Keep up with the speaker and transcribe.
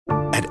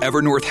At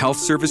Evernorth Health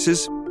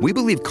Services, we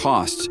believe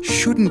costs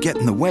shouldn't get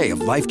in the way of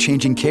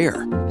life-changing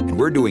care, and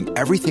we're doing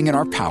everything in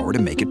our power to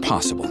make it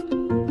possible.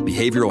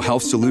 Behavioral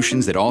health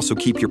solutions that also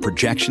keep your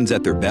projections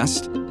at their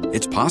best?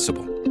 It's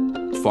possible.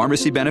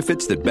 Pharmacy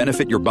benefits that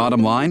benefit your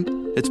bottom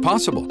line? It's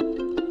possible.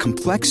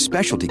 Complex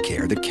specialty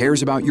care that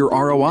cares about your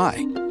ROI?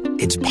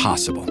 It's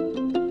possible.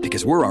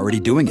 Because we're already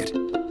doing it.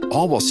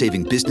 All while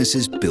saving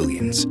businesses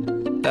billions.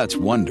 That's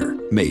Wonder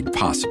made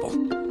possible.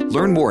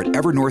 Learn more at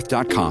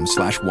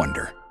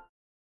evernorth.com/wonder.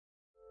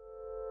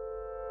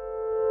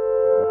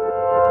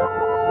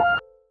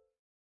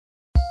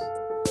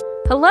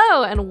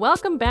 Hello, and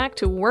welcome back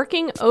to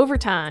Working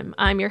Overtime.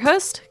 I'm your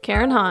host,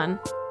 Karen Hahn.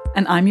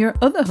 And I'm your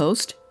other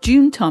host,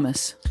 June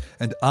Thomas.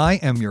 And I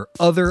am your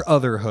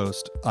other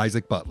host,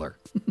 Isaac Butler.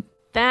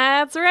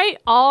 That's right.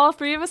 All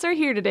three of us are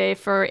here today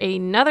for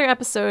another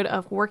episode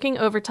of Working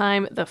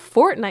Overtime, the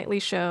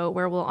fortnightly show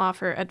where we'll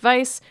offer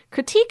advice,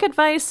 critique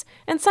advice,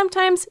 and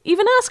sometimes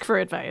even ask for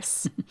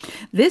advice.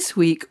 This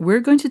week, we're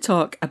going to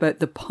talk about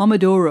the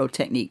Pomodoro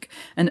technique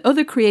and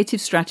other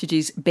creative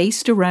strategies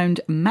based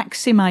around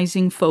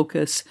maximizing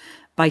focus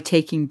by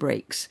taking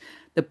breaks.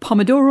 The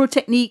Pomodoro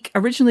technique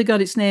originally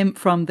got its name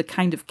from the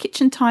kind of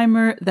kitchen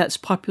timer that's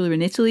popular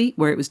in Italy,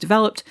 where it was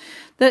developed,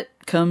 that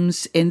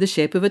comes in the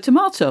shape of a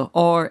tomato,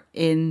 or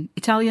in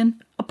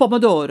Italian, a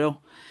pomodoro.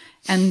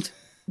 And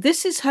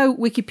this is how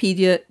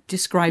Wikipedia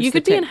describes You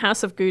could be in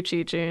House of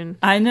Gucci, June.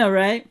 I know,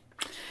 right?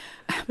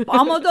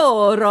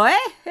 Pomodoro, eh?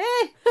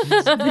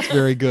 It's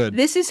very good.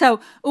 This is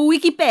how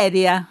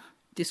Wikipedia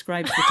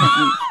describes the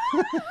technique.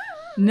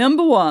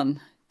 Number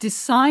 1,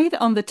 decide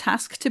on the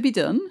task to be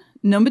done.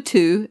 Number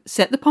 2,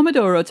 set the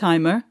Pomodoro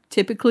timer,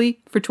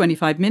 typically for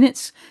 25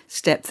 minutes.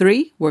 Step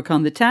 3, work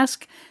on the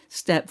task.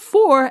 Step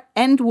 4,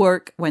 end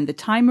work when the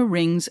timer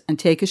rings and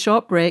take a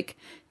short break,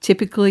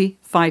 typically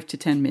 5 to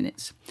 10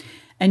 minutes.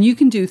 And you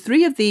can do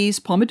 3 of these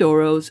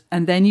Pomodoros,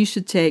 and then you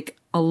should take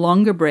a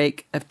longer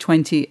break of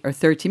 20 or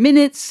 30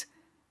 minutes.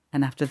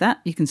 And after that,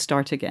 you can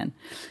start again.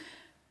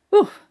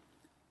 Ooh,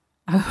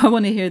 I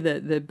want to hear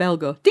the bell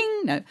go ding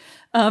now.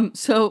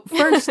 So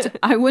first,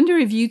 I wonder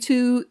if you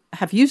two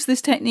have used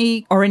this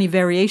technique or any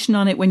variation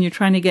on it when you're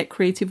trying to get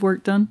creative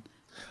work done?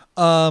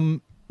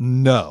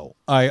 No,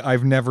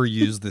 I've never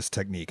used this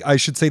technique. I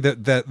should say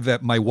that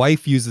my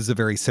wife uses a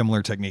very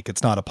similar technique.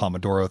 It's not a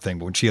Pomodoro thing,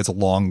 but when she has a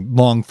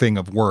long thing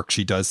of work,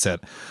 she does set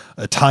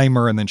a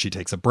timer and then she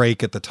takes a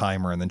break at the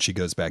timer and then she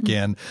goes back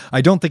in.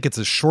 I don't think it's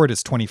as short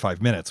as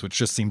 25 minutes, which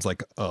just seems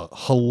like a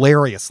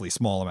hilariously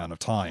small amount of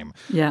time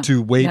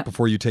to wait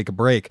before you take a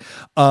break.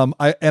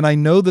 I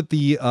know that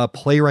the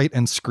playwright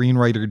and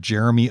screenwriter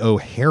Jeremy O.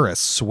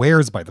 Harris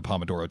swears by the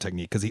Pomodoro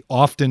technique because he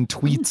often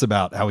tweets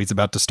about how he's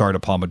about to start a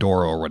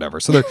Pomodoro or whatever.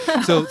 So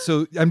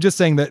I'm just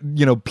saying that,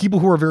 you know, people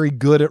who are very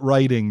good at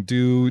writing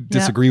do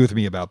disagree with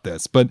me about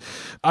this, but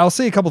I'll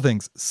say a couple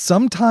things.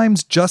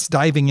 Sometimes just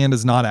diving in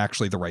is not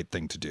actually the right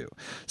thing to do.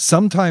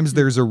 Sometimes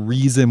there's a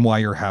reason why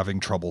you're having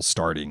trouble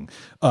starting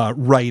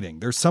writing.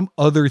 There's some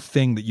other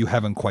thing that you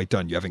haven't quite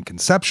done. You haven't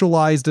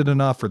conceptualized it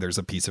enough, or there's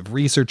a piece of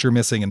research you're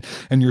missing,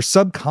 and your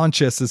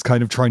subconscious is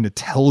kind of trying to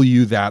tell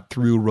you that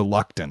through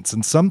reluctance.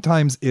 And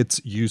sometimes it's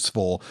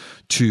useful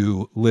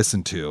to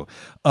listen to.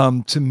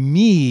 To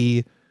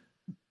me,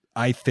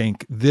 I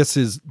think this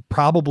is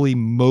probably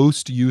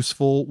most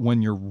useful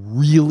when you're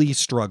really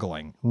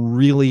struggling,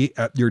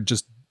 you're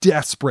just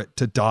desperate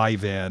to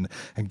dive in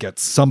and get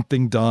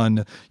something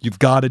done. You've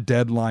got a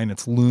deadline,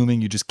 it's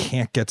looming, you just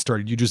can't get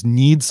started. You just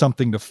need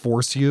something to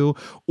force you,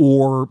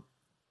 or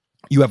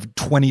you have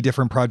 20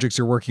 different projects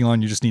you're working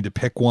on, you just need to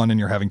pick one and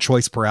you're having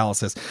choice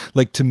paralysis.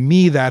 Like, to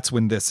me, that's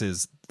when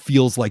this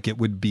feels like it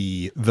would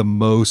be the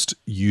most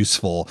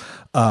useful,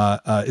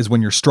 is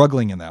when you're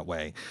struggling in that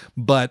way.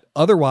 But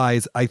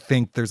otherwise, I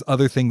think there's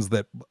other things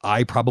that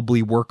I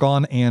probably work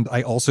on, and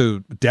I also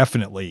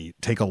definitely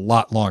take a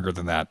lot longer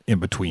than that in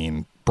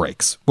between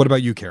breaks. What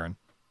about you, Karen?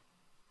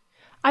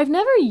 I've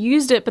never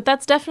used it, but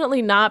that's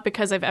definitely not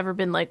because I've ever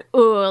been like,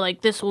 oh,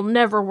 like this will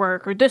never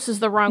work, or this is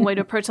the wrong way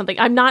to approach something.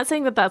 I'm not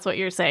saying that that's what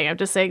you're saying. I'm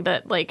just saying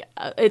that, like,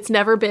 it's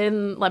never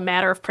been a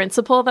matter of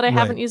principle that I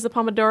haven't used the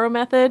Pomodoro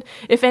method.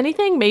 If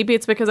anything, maybe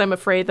it's because I'm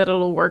afraid that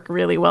it'll work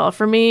really well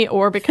for me,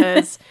 or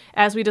because,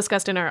 as we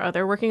discussed in our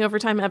other Working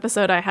Overtime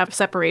episode, I have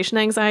separation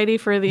anxiety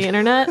for the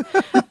internet.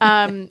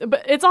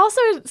 But it's also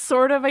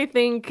sort of, I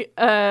think,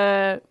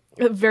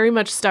 very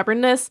much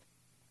stubbornness.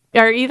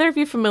 Are either of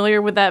you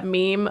familiar with that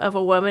meme of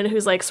a woman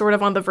who's like sort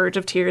of on the verge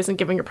of tears and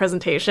giving a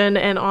presentation,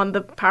 and on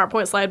the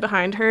PowerPoint slide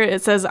behind her,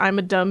 it says, "I'm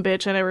a dumb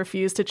bitch and I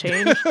refuse to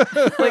change."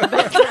 Like,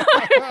 that's how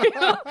I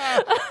feel.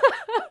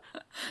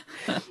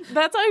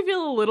 That's how I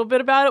feel a little bit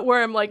about it,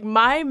 where I'm like,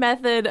 my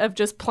method of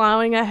just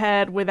plowing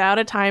ahead without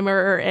a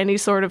timer or any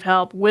sort of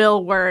help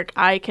will work.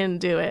 I can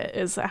do it,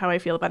 is how I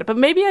feel about it. But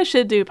maybe I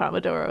should do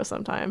Pomodoro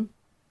sometime.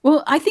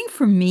 Well, I think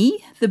for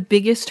me, the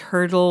biggest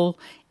hurdle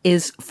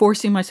is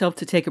forcing myself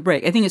to take a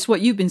break. I think it's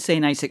what you've been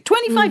saying, Isaac.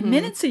 25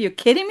 minutes? Are you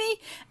kidding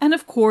me? And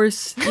of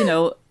course, you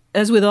know,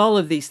 as with all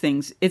of these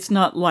things, it's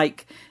not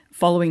like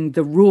following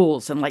the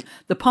rules, and like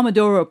the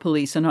Pomodoro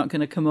police are not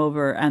going to come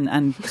over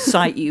and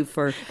cite you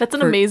for. That's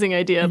an amazing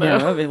idea,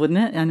 though. Yeah, wouldn't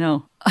it? I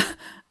know.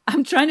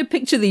 I'm trying to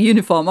picture the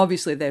uniform.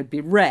 Obviously, they'd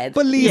be red.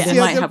 Policia They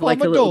might have like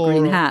a little Pomodoro.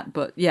 green hat,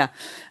 but yeah.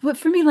 But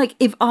for me, like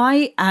if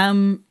I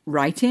am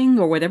writing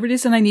or whatever it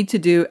is that I need to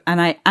do,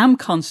 and I am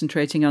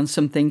concentrating on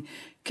something,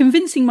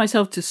 convincing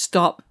myself to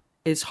stop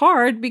is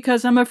hard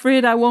because I'm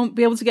afraid I won't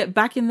be able to get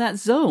back in that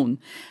zone.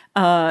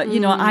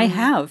 I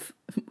have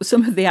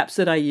some of the apps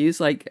that I use,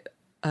 like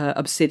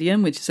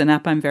Obsidian, which is an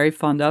app I'm very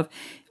fond of.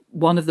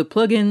 One of the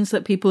plugins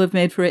that people have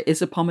made for it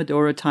is a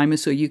Pomodoro timer,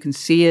 so you can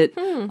see it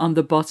on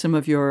the bottom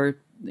of your,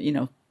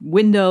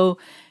 window.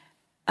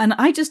 And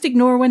I just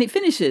ignore when it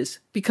finishes,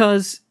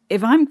 because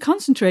if I'm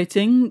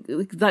concentrating,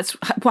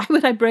 why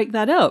would I break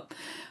that up?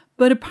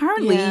 But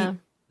apparently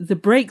the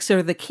breaks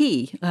are the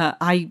key.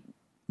 I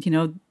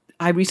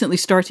recently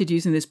started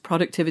using this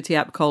productivity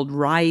app called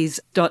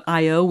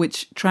Rise.io,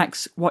 which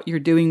tracks what you're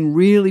doing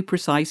really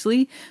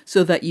precisely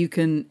so that you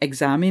can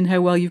examine how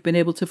well you've been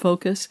able to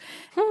focus.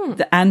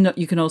 And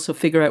you can also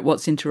figure out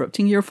what's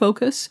interrupting your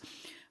focus.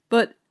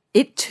 But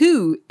it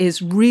too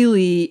is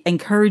really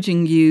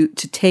encouraging you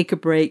to take a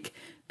break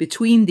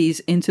between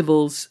these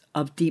intervals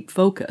of deep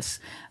focus.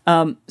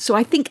 So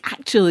I think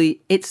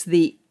actually it's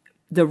the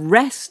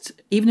rest,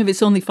 even if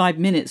it's only 5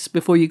 minutes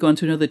before you go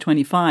into another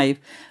 25,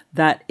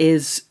 that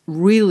is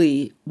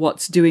really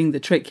what's doing the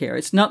trick here.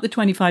 It's not the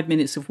 25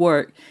 minutes of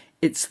work,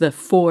 it's the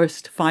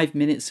forced 5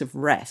 minutes of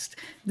rest.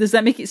 Does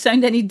that make it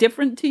sound any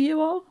different to you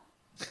all?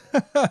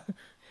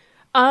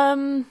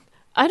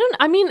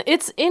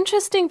 It's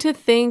interesting to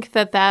think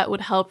that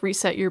would help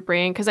reset your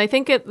brain, because I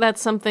think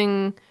that's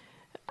something.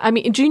 I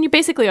mean, June, you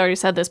basically already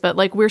said this, but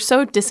like we're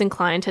so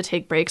disinclined to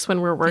take breaks when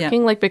we're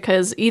working, like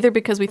because we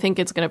think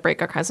it's going to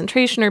break our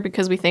concentration, or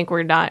because we think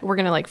we're going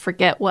to like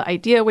forget what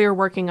idea we were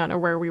working on or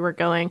where we were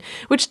going,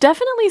 which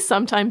definitely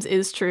sometimes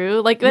is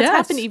true. Like that's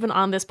happened even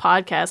on this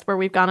podcast where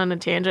we've gone on a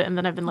tangent and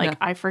then I've been like,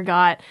 I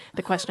forgot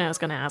the question I was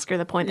going to ask or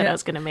the point that I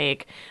was going to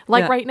make.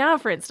 Like right now,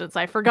 for instance,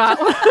 I forgot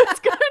what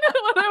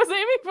I was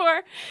aiming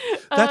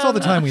for. That's all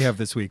the time we have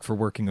this week for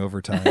working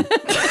overtime.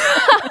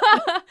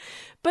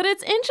 But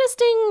it's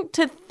interesting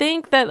to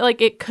think that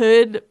like it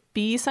could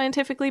be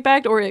scientifically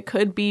backed, or it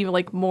could be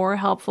like more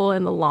helpful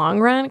in the long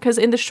run, because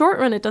in the short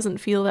run it doesn't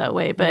feel that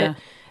way, but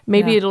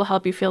maybe it'll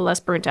help you feel less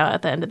burnt out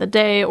at the end of the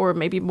day, or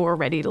maybe more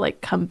ready to like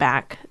come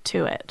back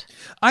to it.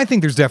 I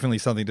think there's definitely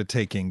something to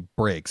taking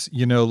breaks.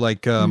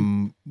 Like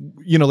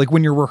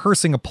when you're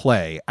rehearsing a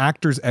play,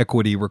 Actors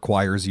Equity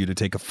requires you to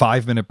take a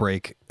 5-minute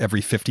break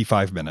every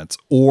 55 minutes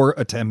or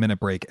a 10-minute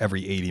break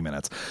every 80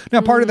 minutes.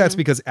 Now, part of that's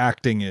because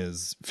acting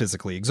is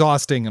physically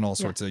exhausting and all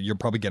sorts of, you're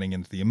probably getting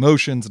into the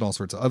emotions and all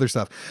sorts of other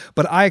stuff.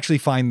 But I actually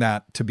find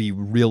that to be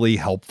really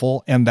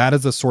helpful. And that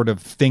is a sort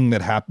of thing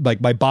that like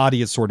my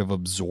body has sort of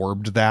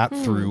absorbed that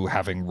through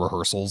having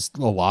rehearsals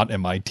a lot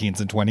in my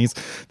teens and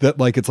 20s, that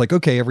like, it's like,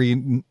 okay,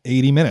 every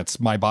 80 minutes,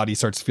 my body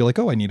starts to feel like,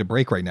 oh, I need a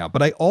break right now.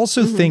 But I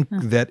also think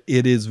that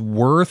it is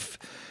worth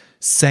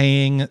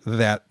saying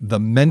that the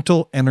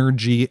mental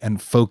energy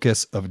and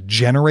focus of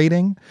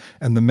generating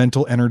and the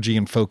mental energy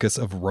and focus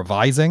of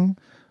revising,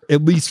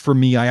 at least for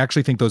me, I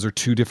actually think those are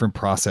two different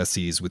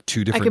processes with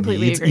two different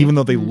needs, agree. even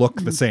though they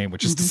look the same,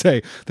 which is to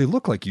say they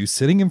look like you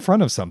sitting in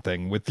front of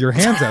something with your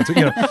hands out.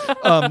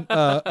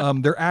 So,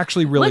 they're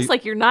actually really... Looks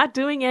like you're not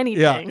doing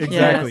anything. Yeah,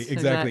 exactly. Yes,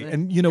 Exactly.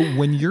 And,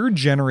 when you're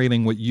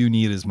generating, what you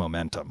need is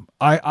momentum.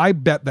 I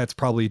bet that's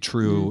probably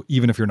true,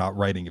 even if you're not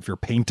writing, if you're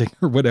painting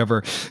or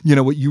whatever.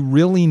 What you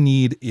really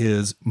need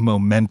is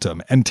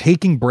momentum. And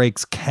taking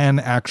breaks can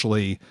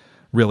actually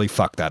really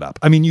fuck that up.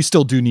 I mean, you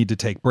still do need to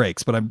take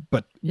breaks, but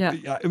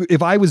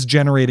if I was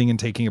generating and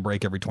taking a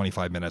break every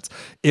 25 minutes,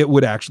 it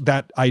would actually,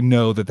 I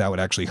know that would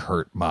actually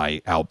hurt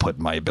my output,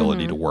 my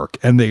ability to work.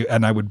 And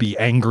I would be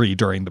angry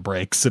during the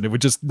breaks and it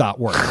would just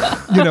not work,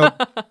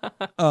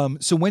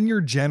 So when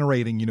you're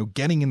generating,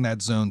 getting in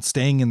that zone,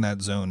 staying in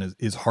that zone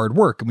is hard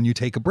work. And when you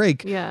take a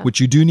break, which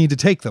you do need to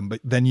take them, but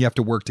then you have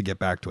to work to get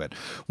back to it.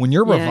 When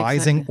you're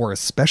revising, or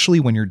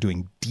especially when you're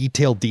doing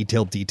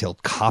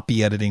detailed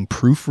copy editing,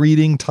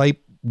 proofreading type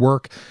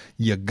work,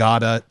 you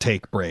gotta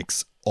take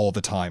breaks all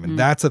the time. And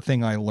that's a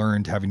thing I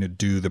learned having to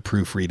do the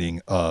proofreading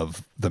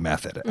of the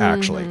method,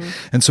 actually.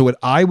 And so what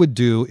I would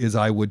do is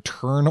I would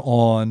turn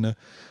on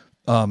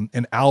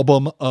an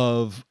album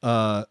of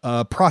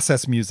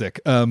process music,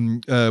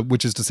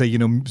 which is to say,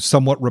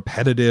 somewhat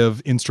repetitive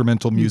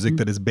instrumental music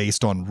that is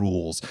based on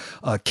rules.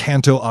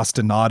 Canto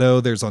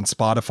Ostinato, there's on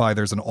Spotify,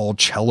 there's an all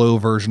cello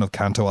version of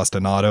Canto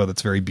Ostinato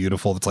that's very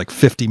beautiful. That's like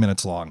 50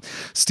 minutes long.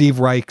 Steve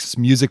Reich's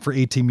Music for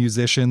 18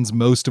 Musicians,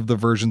 most of the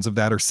versions of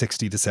that are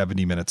 60 to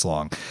 70 minutes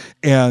long.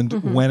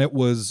 And when it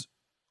was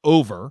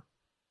over,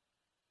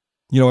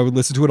 I would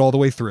listen to it all the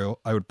way through.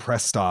 I would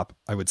press stop.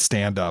 I would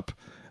stand up.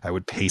 I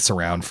would pace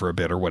around for a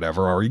bit or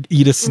whatever, or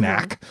eat a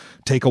snack,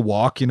 take a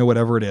walk,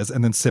 whatever it is,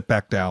 and then sit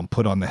back down,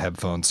 put on the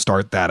headphones,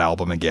 start that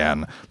album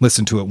again,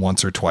 listen to it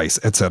once or twice,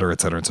 et cetera,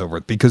 and so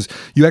forth, because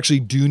you actually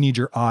do need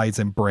your eyes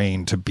and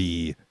brain to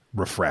be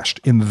refreshed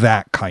in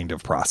that kind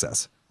of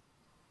process.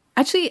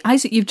 Actually,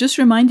 Isaac, you've just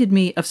reminded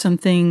me of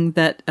something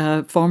that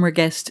former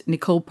guest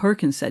Nicole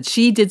Perkins said.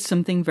 She did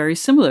something very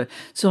similar.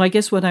 So I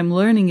guess what I'm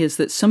learning is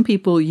that some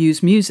people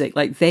use music,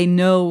 like they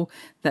know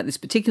that this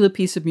particular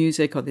piece of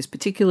music or this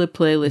particular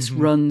playlist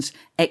runs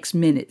X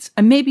minutes.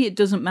 And maybe it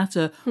doesn't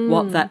matter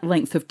what that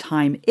length of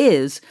time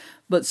is,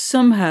 but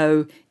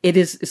somehow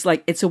it's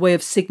like it's a way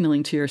of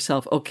signaling to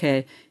yourself,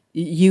 okay,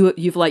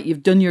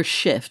 you've done your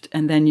shift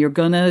and then you're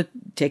gonna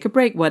take a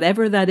break,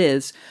 whatever that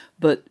is.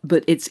 But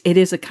it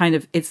is a kind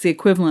of, it's the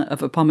equivalent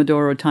of a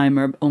Pomodoro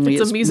timer, only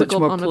it's a musical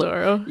much more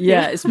Pomodoro.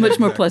 It's much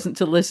more pleasant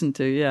to listen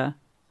to.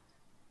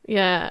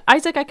 Yeah,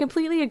 Isaac, I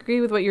completely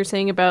agree with what you're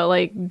saying about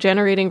like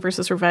generating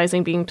versus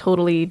revising being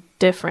totally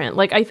different.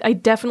 Like I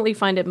definitely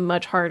find it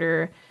much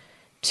harder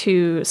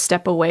to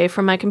step away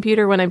from my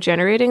computer when I'm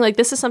generating. Like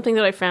this is something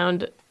that I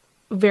found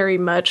very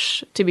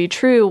much to be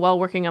true while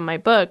working on my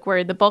book,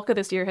 where the bulk of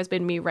this year has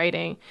been me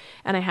writing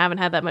and I haven't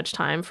had that much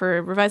time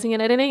for revising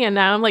and editing. And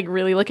now I'm like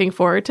really looking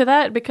forward to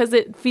that because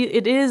it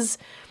is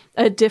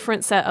a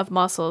different set of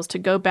muscles to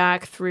go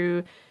back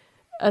through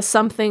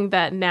something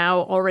that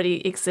now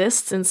already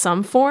exists in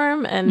some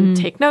form and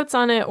take notes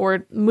on it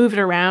or move it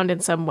around in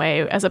some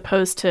way, as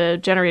opposed to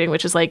generating,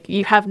 which is like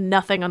you have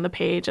nothing on the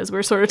page, as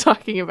we're sort of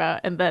talking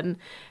about, and then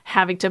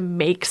having to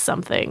make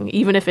something,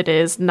 even if it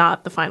is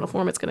not the final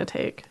form it's going to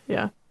take.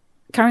 Yeah.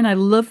 Karen, I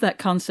love that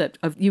concept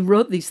of you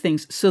wrote these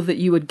things so that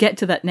you would get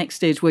to that next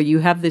stage where you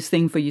have this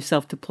thing for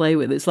yourself to play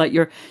with. It's like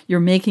you're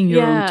making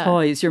your own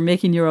toys, you're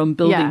making your own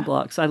building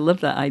blocks. I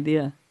love that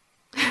idea.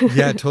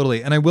 Yeah,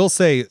 totally. And I will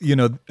say,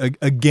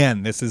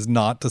 again, this is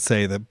not to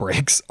say that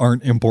breaks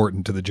aren't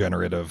important to the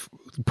generative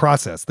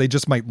process. They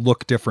just might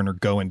look different or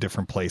go in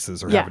different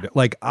places.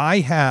 Like I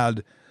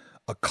had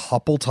a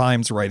couple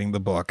times writing the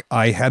book,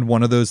 I had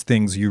one of those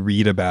things you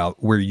read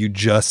about where you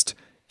just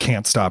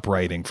can't stop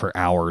writing for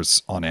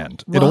hours on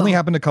end. Whoa. It only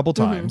happened a couple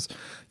times.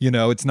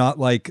 It's not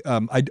like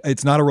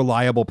it's not a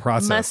reliable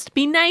process. Must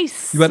be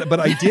nice. But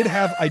I did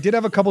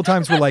have a couple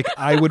times where like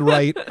I would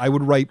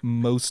write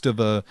most of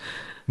a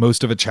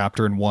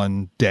chapter in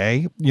one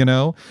day,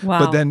 Wow.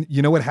 But then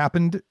what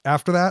happened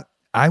after that?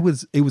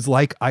 It was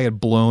like I had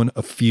blown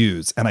a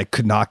fuse and I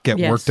could not get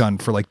work done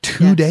for like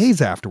 2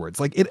 days afterwards.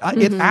 Like it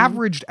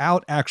averaged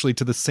out actually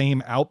to the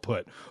same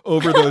output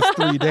over those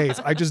 3 days.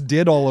 I just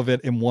did all of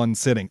it in one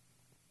sitting.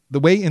 The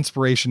way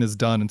inspiration is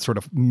done in sort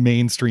of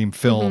mainstream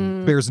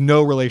film bears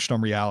no relation on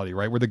reality,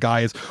 right? Where the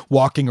guy is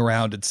walking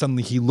around and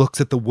suddenly he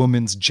looks at the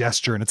woman's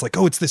gesture and it's like,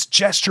 oh, it's this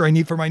gesture I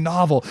need for my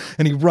novel.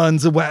 And he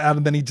runs away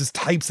and then he just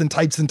types and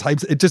types and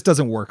types. It just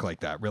doesn't work like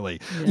that, really.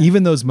 Yeah.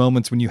 Even those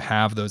moments when you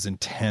have those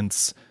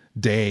intense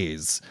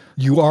days,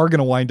 you are going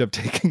to wind up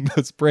taking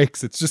those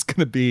breaks. It's just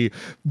going to be,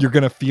 you're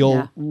going to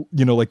feel,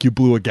 like you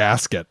blew a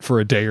gasket for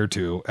a day or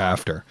two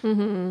after.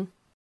 Mm-hmm.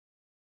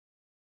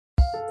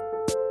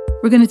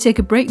 We're going to take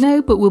a break now,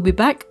 but we'll be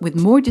back with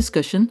more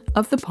discussion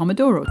of the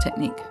Pomodoro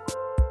technique.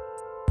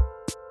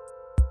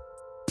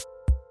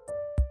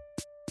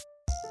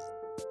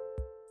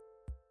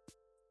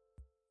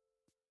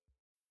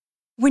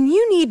 When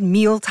you need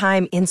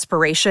mealtime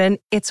inspiration,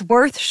 it's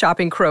worth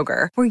shopping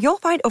Kroger, where you'll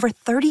find over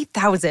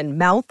 30,000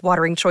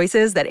 mouth-watering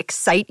choices that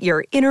excite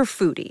your inner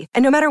foodie.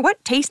 And no matter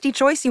what tasty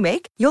choice you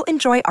make, you'll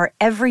enjoy our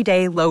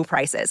everyday low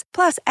prices,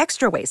 plus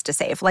extra ways to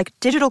save, like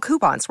digital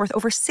coupons worth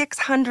over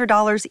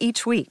 $600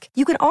 each week.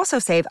 You can also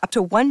save up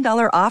to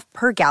 $1 off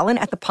per gallon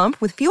at the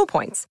pump with fuel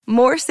points.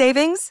 More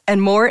savings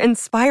and more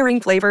inspiring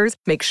flavors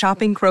make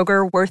shopping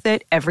Kroger worth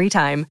it every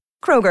time.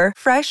 Kroger,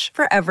 fresh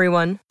for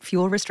everyone.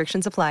 Fuel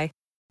restrictions apply.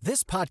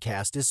 This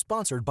podcast is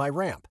sponsored by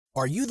Ramp.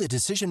 Are you the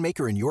decision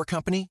maker in your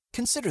company?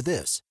 Consider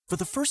this. For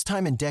the first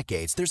time in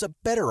decades, there's a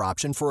better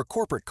option for a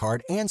corporate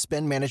card and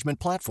spend management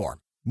platform.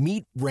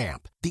 Meet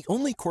Ramp, the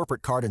only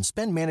corporate card and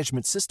spend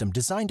management system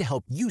designed to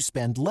help you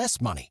spend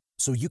less money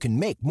so you can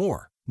make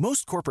more.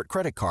 Most corporate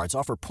credit cards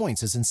offer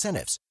points as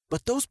incentives,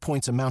 but those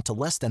points amount to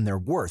less than their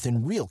worth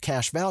in real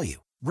cash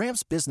value.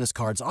 Ramp's business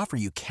cards offer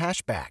you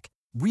cash back,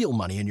 real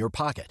money in your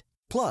pocket.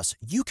 Plus,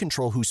 you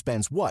control who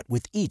spends what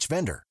with each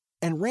vendor.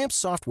 And Ramp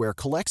software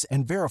collects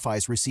and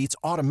verifies receipts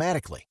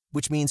automatically,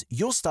 which means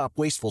you'll stop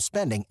wasteful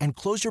spending and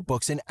close your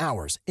books in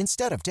hours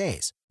instead of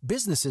days.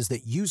 Businesses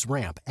that use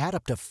Ramp add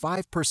up to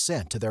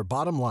 5% to their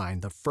bottom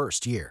line the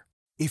first year.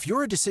 If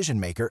you're a decision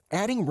maker,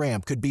 adding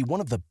Ramp could be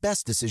one of the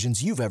best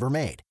decisions you've ever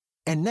made.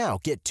 And now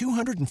get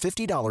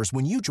 $250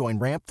 when you join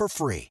Ramp for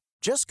free.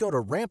 Just go to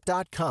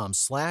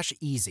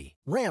ramp.com/easy.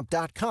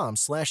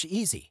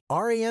 Ramp.com/easy.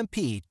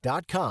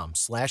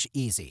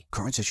 RAMP.com/easy.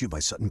 Cards issued by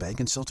Sutton Bank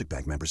and Celtic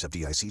Bank, members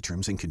FDIC.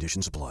 Terms and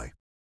conditions apply.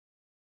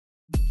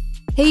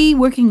 Hey,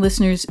 working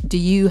listeners, do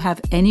you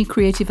have any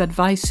creative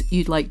advice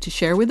you'd like to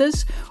share with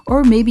us?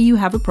 Or maybe you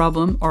have a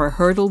problem or a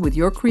hurdle with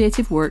your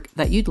creative work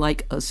that you'd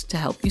like us to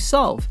help you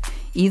solve.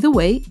 Either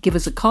way, give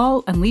us a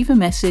call and leave a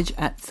message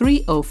at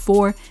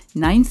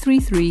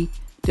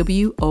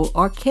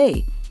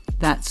 304-933-WORK.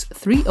 That's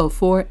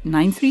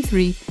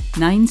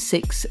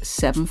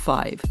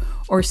 304-933-9675.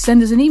 Or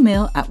send us an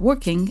email at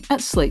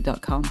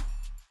working@slate.com.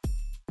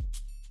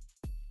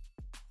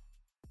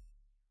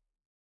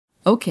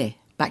 Okay,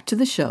 back to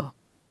the show.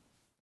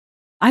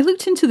 I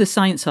looked into the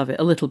science of it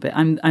a little bit.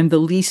 I'm the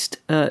least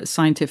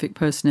scientific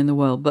person in the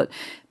world, but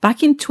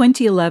back in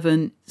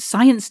 2011,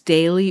 Science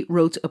Daily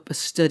wrote up a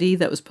study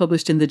that was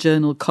published in the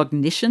journal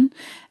Cognition,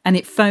 and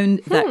it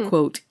found that,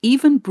 quote,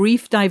 even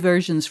brief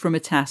diversions from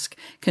a task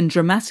can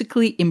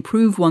dramatically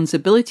improve one's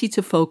ability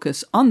to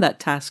focus on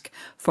that task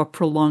for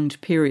prolonged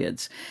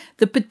periods.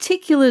 The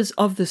particulars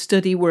of the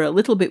study were a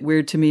little bit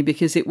weird to me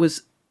because it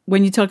was,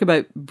 when you talk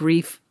about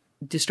brief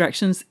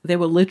distractions, they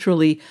were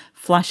literally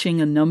flashing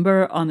a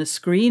number on a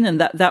screen,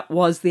 and that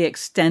was the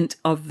extent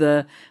of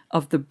the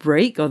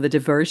break or the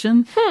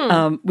diversion,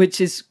 which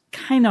is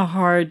kind of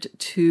hard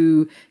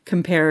to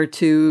compare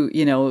to,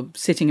 you know,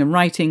 sitting and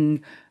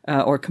writing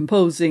or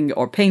composing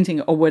or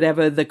painting or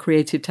whatever the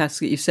creative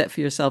task that you set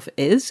for yourself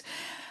is.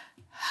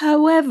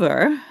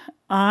 However,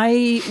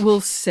 I will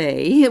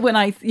say, when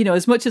I, you know,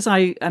 as much as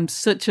I am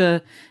such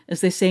a,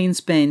 as they say in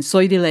Spain,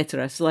 soy de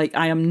letras, like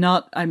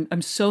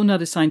I'm so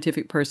not a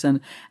scientific person,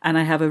 and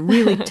I have a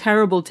really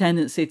terrible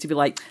tendency to be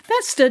like,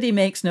 that study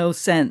makes no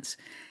sense.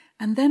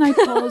 And then I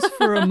pause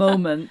for a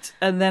moment,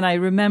 and then I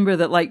remember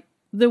that, like,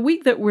 the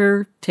week that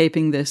we're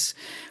taping this,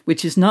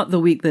 which is not the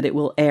week that it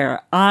will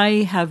air,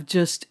 I have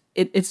just,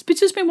 it's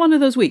just been one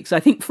of those weeks. I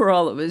think for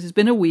all of us, it's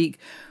been a week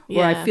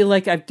where I feel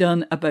like I've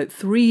done about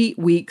 3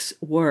 weeks'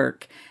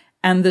 work.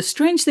 And the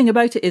strange thing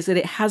about it is that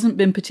it hasn't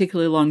been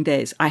particularly long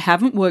days. I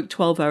haven't worked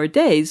 12-hour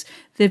days.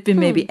 They've been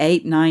maybe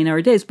 8,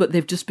 9-hour days, but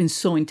they've just been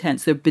so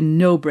intense. There have been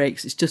no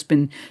breaks. It's just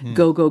been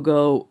go, go,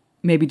 go,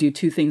 maybe do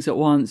 2 things at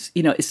once.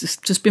 You know, it's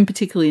just been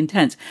particularly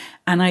intense.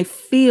 And I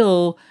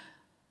feel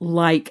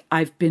like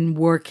I've been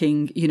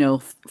working, you know,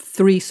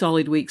 3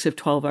 solid weeks of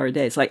 12-hour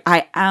days. Like,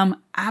 I am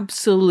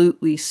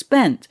absolutely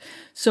spent.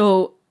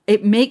 So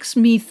it makes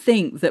me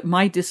think that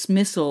my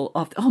dismissal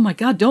of, oh my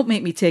God, don't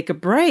make me take a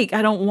break,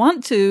 I don't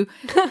want to.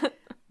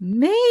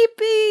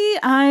 Maybe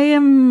I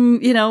am,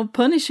 you know,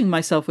 punishing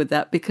myself with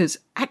that, because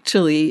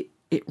actually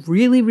it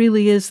really,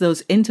 really is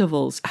those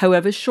intervals,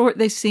 however short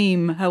they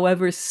seem,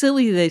 however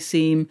silly they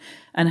seem,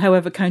 and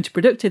however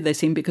counterproductive they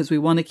seem, because we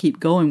want to keep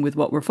going with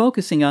what we're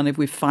focusing on. If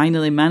we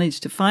finally manage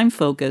to find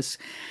focus,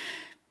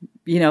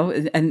 you know,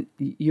 and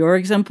your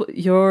example,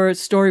 your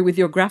story with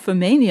your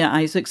graphomania,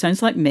 Isaac,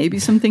 sounds like maybe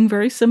something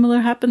very similar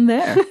happened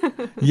there.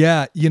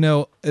 Yeah, you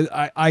know,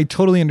 I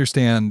totally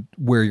understand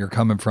where you're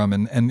coming from,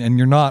 and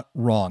you're not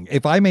wrong.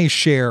 If I may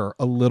share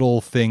a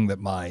little thing that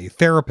my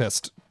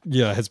therapist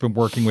has been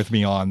working with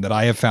me on that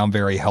I have found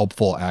very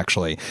helpful,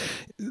 actually.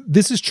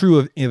 This is true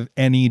of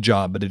any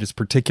job, but it is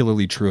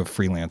particularly true of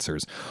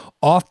freelancers.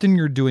 Often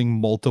you're doing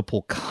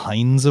multiple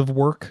kinds of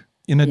work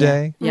in a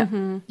day. Yeah.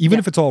 Even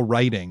if it's all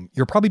writing,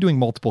 you're probably doing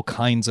multiple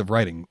kinds of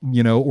writing,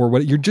 you know, or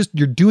what you're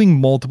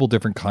doing multiple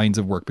different kinds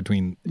of work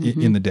between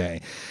in the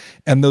day.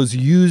 And those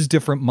use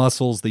different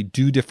muscles, they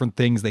do different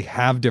things, they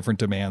have different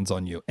demands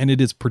on you. And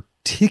it is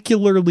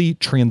particularly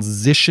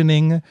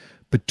transitioning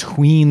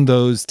between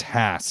those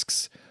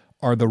tasks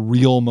are the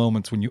real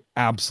moments when you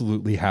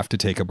absolutely have to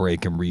take a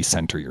break and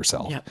recenter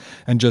yourself.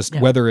 And just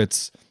whether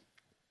it's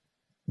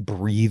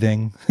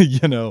breathing,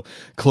 you know,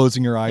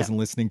 closing your eyes and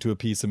listening to a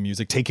piece of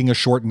music, taking a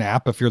short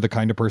nap if you're the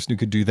kind of person who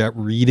could do that,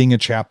 reading a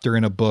chapter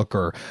in a book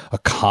or a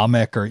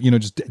comic, or, you know,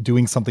 just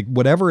doing something,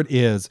 whatever it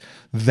is,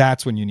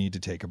 that's when you need to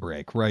take a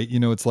break, right? You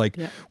know, it's like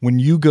when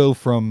you go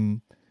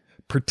from,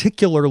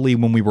 particularly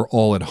when we were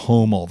all at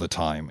home all the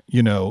time,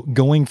 you know,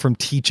 going from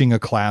teaching a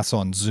class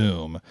on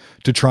Zoom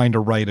to trying to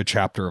write a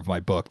chapter of my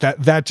book,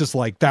 that just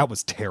like, that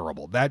was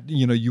terrible. That,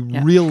 you know, you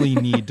really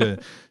need to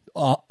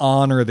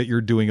honor that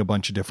you're doing a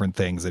bunch of different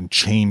things and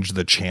change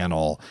the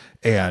channel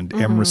and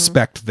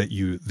respect that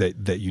you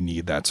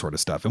need that sort of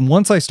stuff. And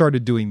once I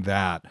started doing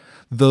that,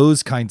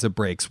 those kinds of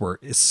breaks were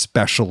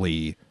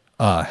especially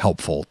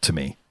helpful to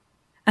me.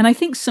 And I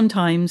think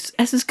sometimes,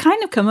 as has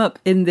kind of come up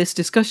in this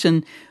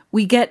discussion,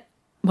 we get,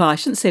 well, I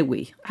shouldn't say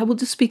we. I will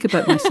just speak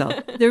about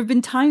myself. There have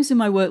been times in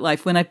my work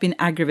life when I've been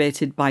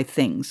aggravated by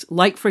things.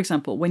 Like, for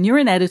example, when you're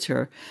an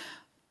editor,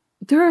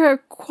 there are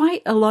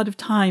quite a lot of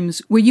times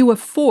where you are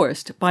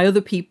forced by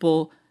other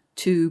people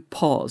to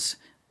pause,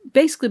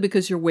 basically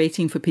because you're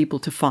waiting for people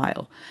to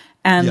file.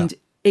 And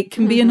it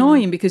can be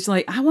annoying because,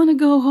 like, I want to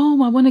go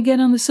home. I want to get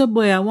on the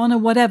subway. I want to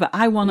whatever.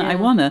 I want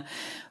to.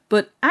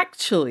 But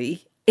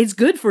actually, it's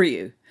good for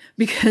you,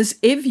 because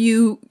if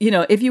you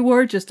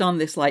were just on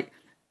this, like,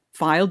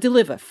 file,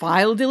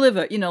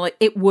 deliver, you know, like,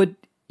 it would,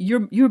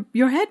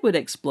 your head would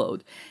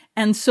explode.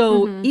 And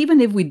so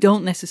even if we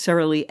don't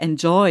necessarily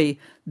enjoy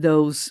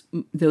those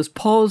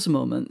pause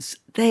moments,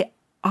 they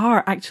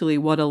are actually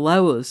what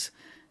allow us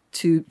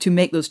to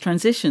make those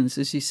transitions,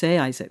 as you say,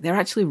 Isaac. They're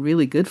actually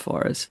really good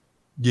for us.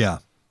 Yeah.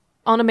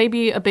 On a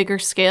maybe a bigger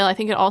scale, I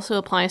think it also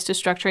applies to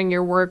structuring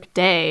your work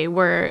day,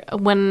 where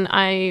when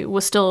I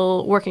was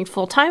still working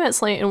full time at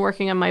Slate and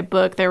working on my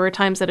book, there were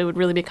times that it would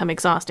really become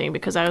exhausting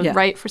because I would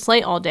write for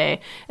Slate all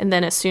day. And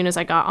then as soon as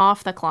I got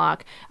off the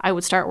clock, I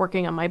would start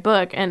working on my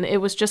book. And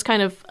it was just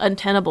kind of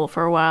untenable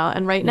for a while.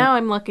 And right now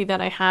I'm lucky that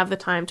I have the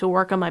time to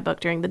work on my book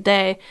during the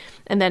day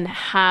and then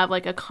have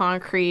like a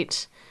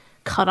concrete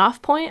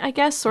cutoff point, I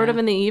guess, sort of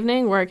in the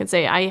evening where I can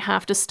say I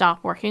have to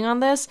stop working on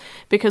this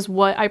because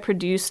what I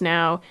produce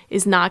now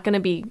is not going to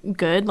be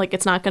good. Like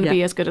it's not going to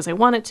be as good as I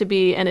want it to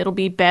be. And it'll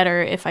be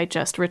better if I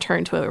just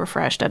return to it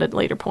refreshed at a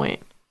later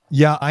point.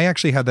 Yeah, I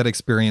actually had that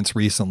experience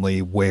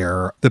recently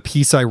where the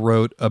piece I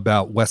wrote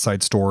about West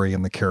Side Story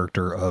and the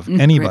character of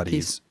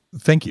Anybody's.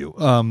 Thank you.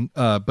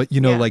 But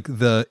like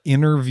the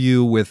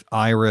interview with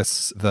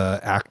Iris, the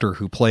actor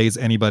who plays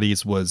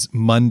Anybody's, was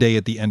Monday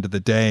at the end of the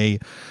day.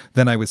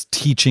 Then I was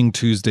teaching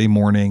Tuesday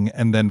morning,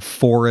 and then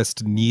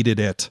Forrest needed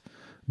it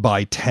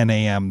by 10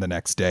 a.m. the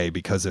next day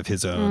because of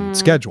his own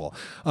schedule.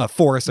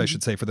 Forrest, I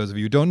should say, for those of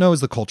you who don't know, is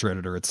the culture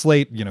editor at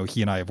Slate.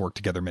 He and I have worked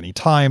together many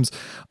times.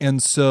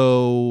 And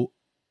so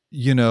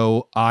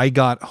I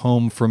got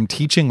home from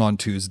teaching on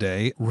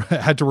Tuesday,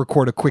 had to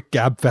record a quick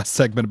GabFest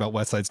segment about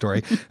West Side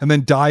Story, and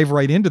then dive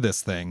right into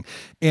this thing.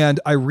 And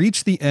I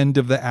reached the end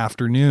of the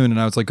afternoon and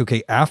I was like,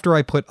 okay, after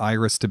I put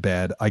Iris to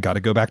bed, I got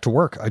to go back to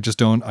work. I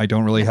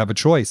don't really have a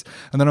choice.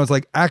 And then I was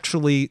like,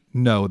 actually,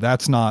 no,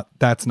 that's not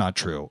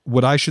true.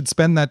 What I should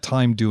spend that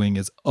time doing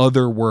is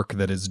other work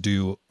that is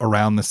due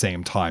around the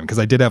same time. Because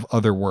I did have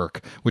other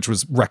work, which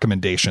was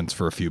recommendations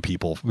for a few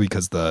people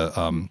because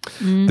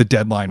the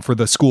deadline for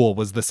the school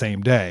was the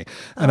same day.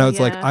 And I was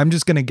like, I'm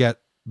just going to get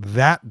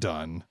that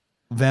done.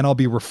 Then I'll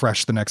be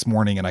refreshed the next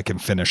morning and I can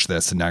finish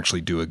this and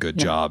actually do a good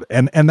job.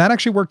 And that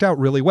actually worked out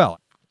really well.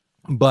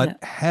 But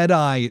had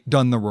I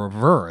done the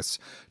reverse,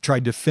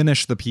 tried to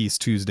finish the piece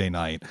Tuesday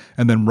night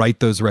and then write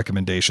those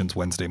recommendations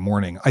Wednesday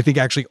morning, I think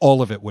actually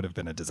all of it would have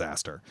been a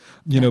disaster,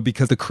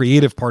 because the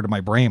creative part of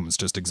my brain was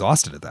just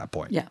exhausted at that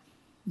point. Yeah.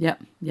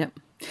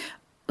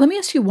 Let me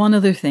ask you one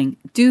other thing.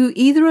 Do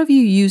either of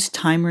you use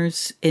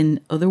timers in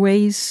other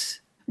ways?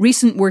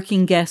 Recent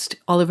working guest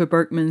Oliver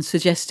Berkman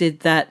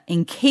suggested that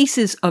in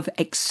cases of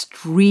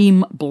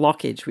extreme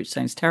blockage, which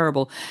sounds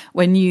terrible,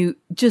 when you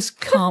just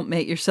can't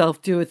make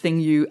yourself do a thing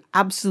you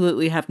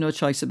absolutely have no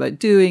choice about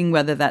doing,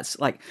 whether that's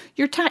like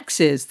your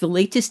taxes, the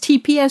latest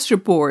TPS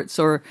reports,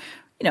 or,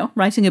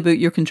 writing a book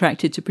you're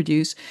contracted to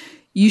produce,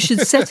 you should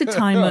set a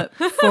timer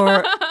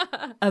for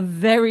a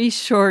very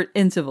short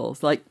interval,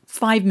 like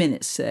 5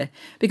 minutes, say,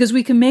 because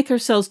we can make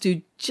ourselves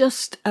do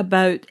just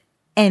about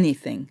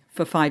anything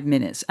for 5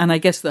 minutes. And I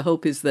guess the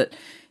hope is that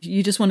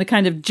you just want to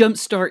kind of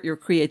jumpstart your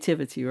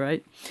creativity,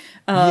 right?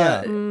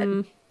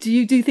 Do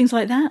you do things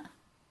like that?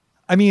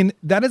 I mean,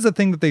 that is a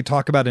thing that they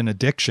talk about in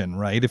addiction,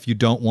 right? If you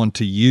don't want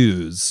to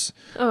use,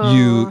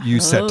 you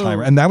set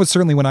timer. And that was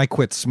certainly when I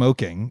quit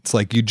smoking. It's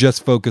like you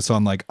just focus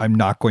on like, I'm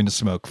not going to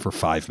smoke for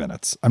 5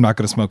 minutes. I'm not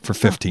going to smoke for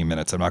 15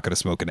 minutes. I'm not going to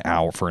smoke an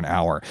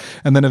hour.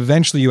 And then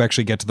eventually you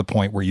actually get to the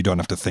point where you don't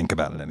have to think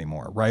about it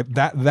anymore, right?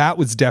 That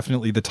was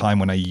definitely the time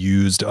when I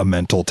used a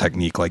mental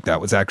technique like that,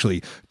 was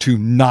actually to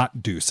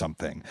not do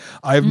something.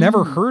 I've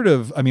never heard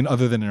of,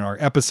 other than in our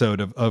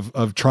episode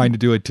of trying to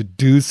do it to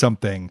do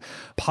something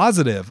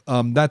positive.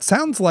 That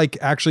sounds like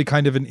actually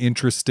kind of an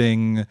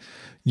interesting,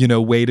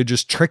 way to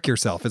just trick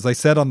yourself. As I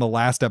said on the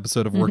last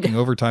episode of Working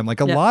Overtime, like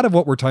a lot of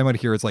what we're talking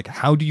about here is like,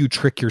 how do you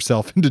trick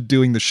yourself into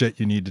doing the shit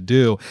you need to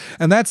do?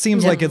 And that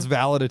seems like as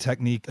valid a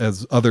technique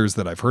as others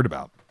that I've heard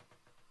about.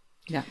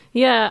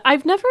 Yeah.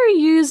 I've never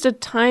used a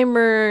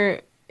timer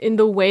in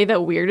the way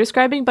that we're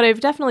describing, but I've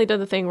definitely done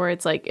the thing where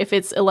it's like, if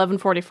it's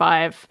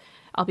 11:45,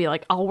 I'll be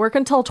like, I'll work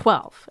until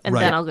 12 and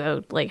then I'll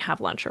go like have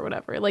lunch or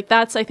whatever. Like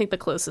that's, I think, the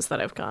closest that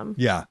I've come.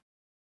 Yeah.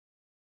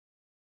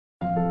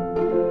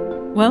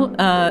 Well,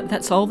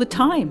 that's all the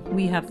time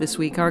we have this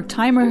week. Our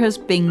timer has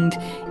binged.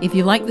 If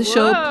you like the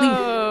show,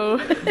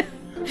 please.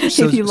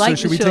 So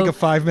should we take a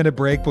 5-minute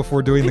break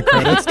before doing the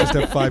credits? Just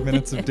have 5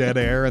 minutes of dead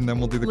air and then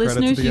we'll do the credits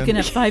at the end? Listeners, you can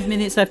have 5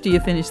 minutes after you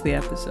finish the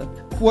episode.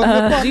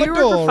 Do your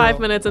work for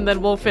 5 minutes and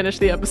then we'll finish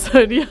the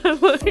episode.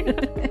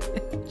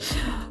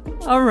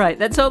 All right,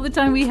 that's all the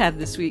time we have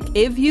this week.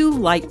 If you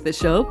like the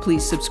show,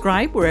 please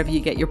subscribe wherever you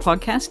get your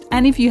podcast.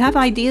 And if you have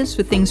ideas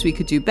for things we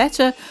could do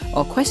better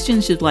or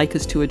questions you'd like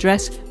us to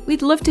address,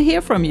 we'd love to hear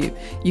from you.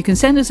 You can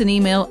send us an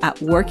email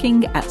at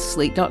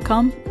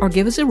working@slate.com or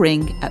give us a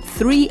ring at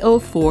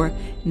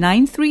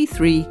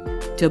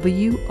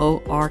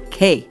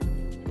 304-933-WORK.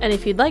 And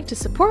if you'd like to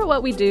support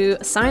what we do,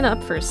 sign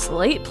up for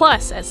Slate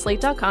Plus at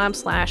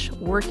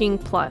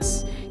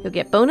slate.com/workingplus. You'll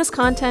get bonus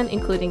content,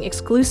 including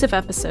exclusive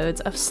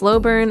episodes of Slow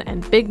Burn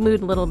and Big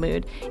Mood, Little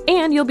Mood,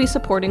 and you'll be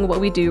supporting what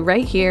we do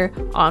right here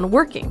on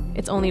Working.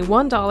 It's only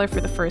 $1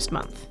 for the first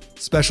month.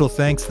 Special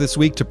thanks this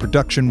week to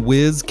production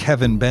whiz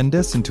Kevin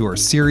Bendis and to our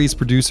series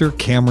producer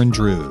Cameron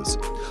Drews.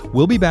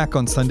 We'll be back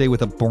on Sunday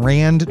with a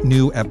brand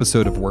new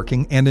episode of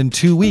Working, and in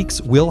 2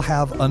 weeks, we'll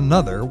have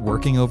another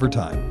Working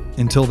Overtime.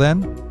 Until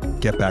then,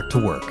 get back to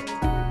work.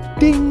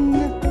 Ding!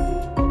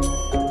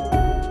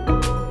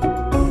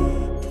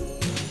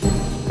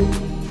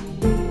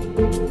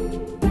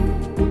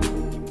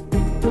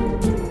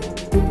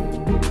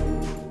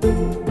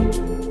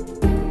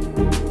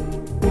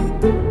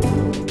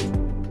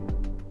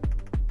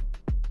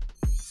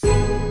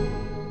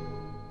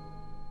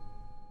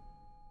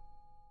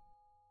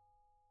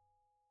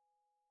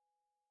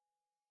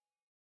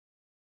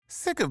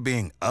 Sick of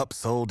being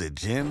upsold at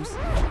gyms?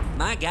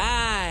 My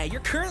guy,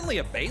 you're currently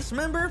a base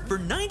member? For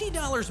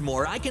 $90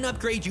 more, I can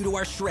upgrade you to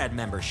our Shred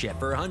membership.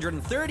 For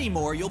 $130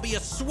 more, you'll be a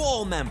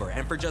Swole member.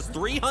 And for just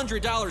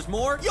 $300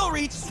 more, you'll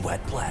reach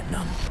Sweat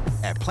Platinum.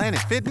 At Planet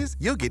Fitness,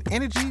 you'll get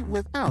energy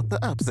without the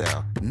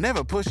upsell.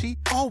 Never pushy,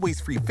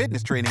 always free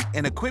fitness training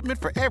and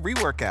equipment for every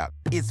workout.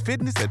 It's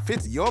fitness that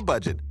fits your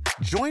budget.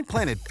 Join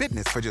Planet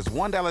Fitness for just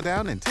 $1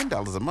 down and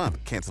 $10 a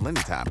month. Cancel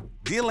anytime.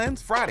 Deal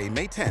ends Friday,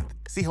 May 10th.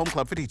 See Home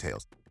Club for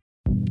details.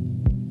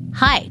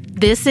 Hi,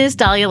 this is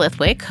Dahlia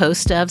Lithwick,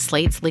 host of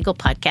Slate's legal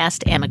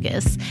podcast,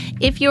 Amicus.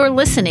 If you're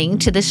listening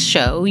to this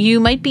show, you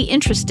might be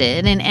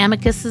interested in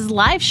Amicus's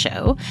live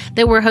show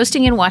that we're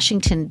hosting in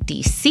Washington,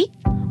 D.C.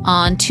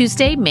 on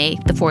Tuesday, May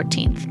the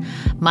 14th.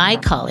 My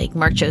colleague,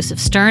 Mark Joseph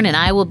Stern, and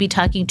I will be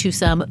talking to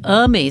some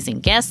amazing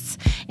guests,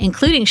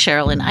 including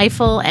Sherrilyn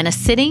Ifill and a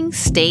sitting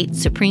state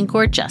Supreme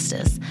Court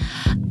justice,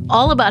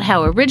 all about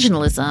how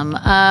originalism,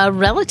 a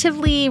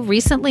relatively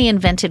recently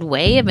invented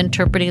way of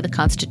interpreting the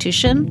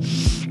Constitution,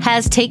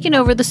 has taken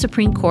over the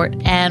Supreme Court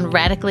and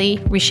radically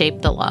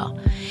reshaped the law.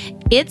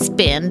 It's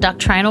been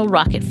doctrinal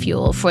rocket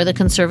fuel for the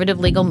conservative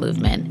legal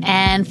movement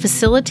and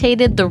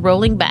facilitated the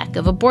rolling back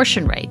of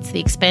abortion rights, the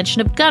expansion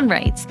of gun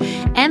rights,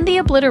 and the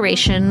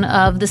obliteration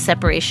of the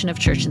separation of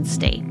church and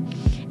state.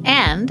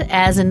 And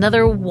as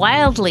another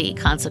wildly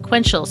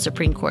consequential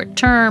Supreme Court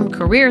term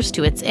careers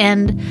to its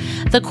end,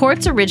 the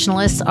court's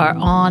originalists are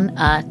on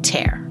a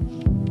tear.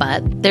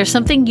 But there's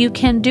something you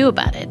can do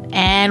about it,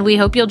 and we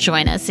hope you'll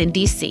join us in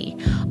D.C.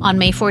 on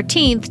May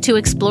 14th to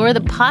explore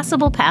the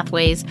possible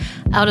pathways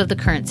out of the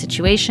current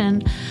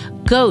situation.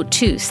 Go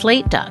to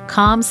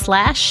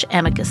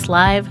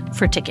slate.com/amicuslive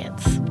for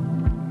tickets.